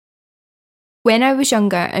When I was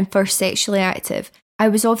younger and first sexually active, I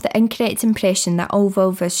was of the incorrect impression that all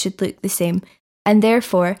vulvas should look the same, and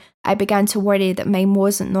therefore I began to worry that mine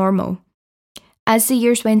wasn't normal. As the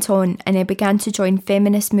years went on and I began to join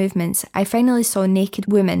feminist movements, I finally saw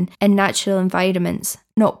naked women in natural environments,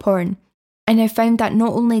 not porn, and I found that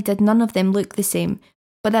not only did none of them look the same,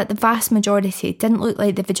 but that the vast majority didn't look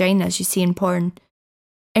like the vaginas you see in porn.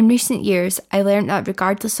 In recent years, I learned that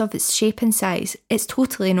regardless of its shape and size, it's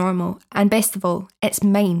totally normal, and best of all, it's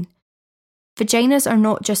mine. Vaginas are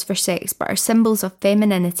not just for sex, but are symbols of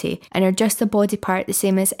femininity and are just a body part the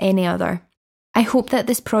same as any other. I hope that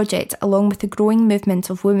this project, along with the growing movement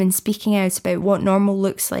of women speaking out about what normal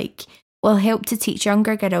looks like, will help to teach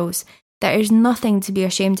younger girls that there is nothing to be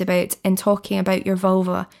ashamed about in talking about your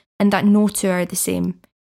vulva, and that no two are the same.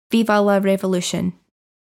 Viva la revolution.